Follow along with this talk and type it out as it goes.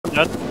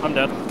dead. I'm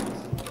dead.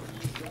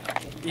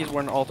 He's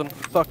wearing Alton.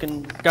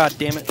 Fucking god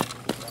damn it.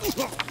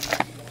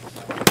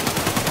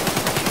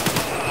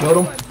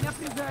 Killed him.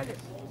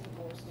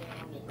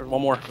 There's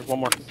one more. There's one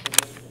more.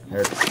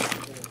 Here.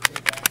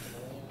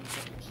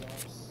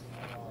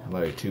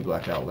 Literally 2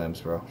 blacked out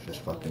limbs, bro.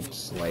 Just fucking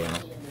slaying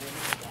them.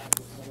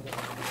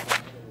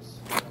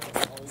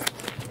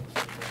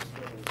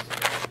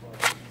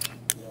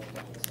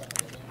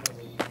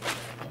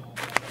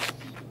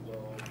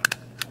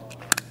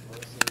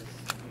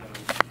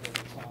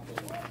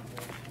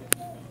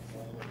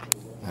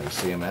 Have you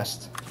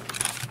CMS'd?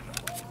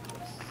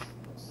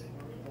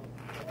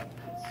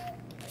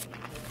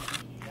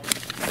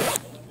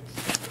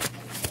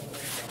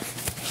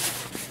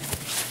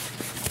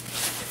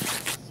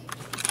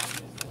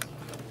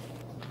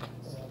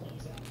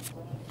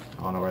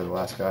 I don't know where the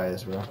last guy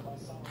is, bro.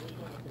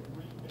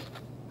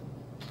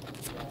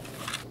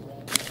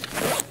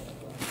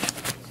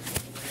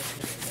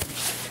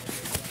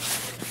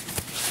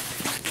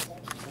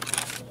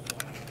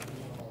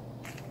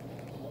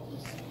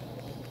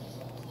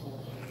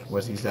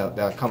 Was he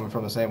coming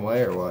from the same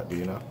way or what? Do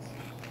you know?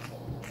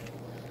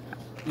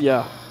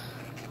 Yeah.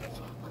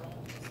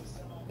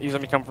 He's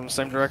gonna be coming from the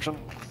same direction.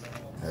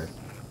 Heard.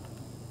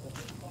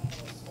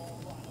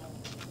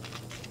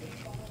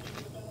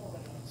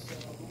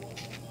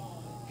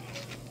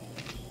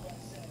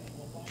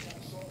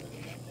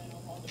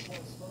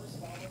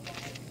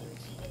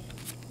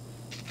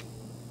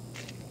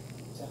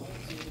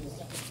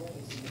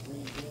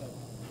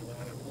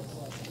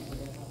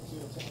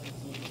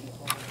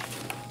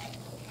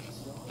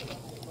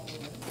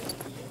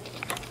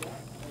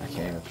 I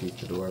can't even peek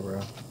the door,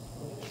 bro.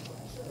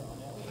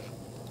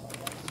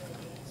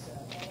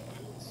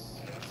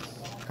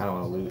 I don't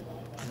want to loot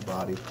the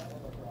body.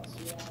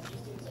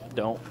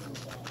 Don't.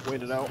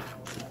 Wait it out.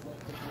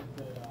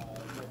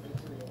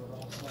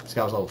 This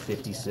guy was level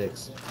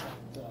 56.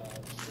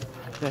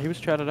 Yeah, he was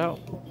chatted out.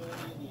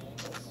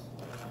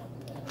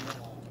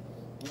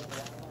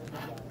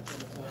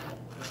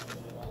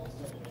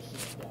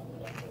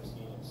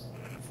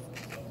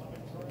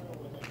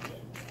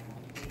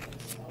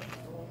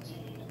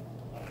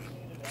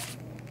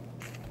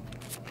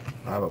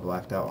 I have a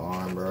blacked out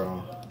arm,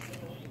 bro.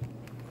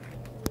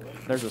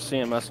 There's a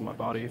CMS in my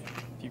body. If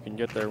you can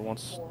get there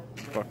once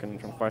you fucking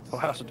can fight the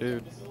last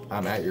dude.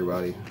 I'm at your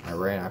body.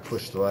 I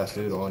pushed the last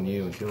dude on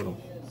you and killed him.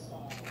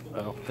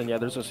 Oh, then yeah,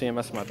 there's a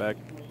CMS in my bag.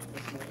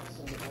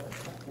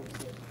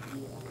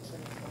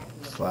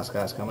 This last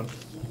guy's coming.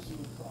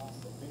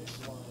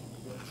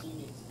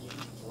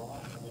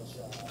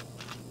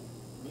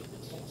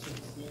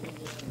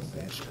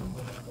 Bitch, come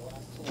on.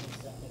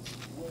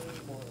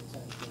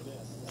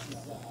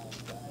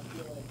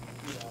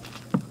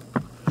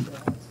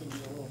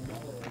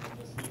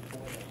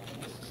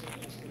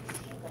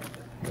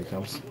 Here he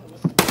comes.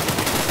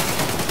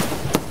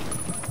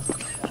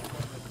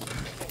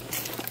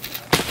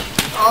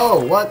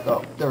 Oh, what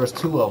the? There was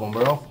 2 of them,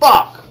 bro.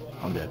 Fuck!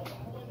 I'm dead.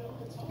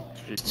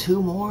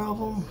 2 more of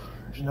them?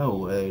 There's no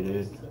way,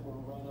 dude.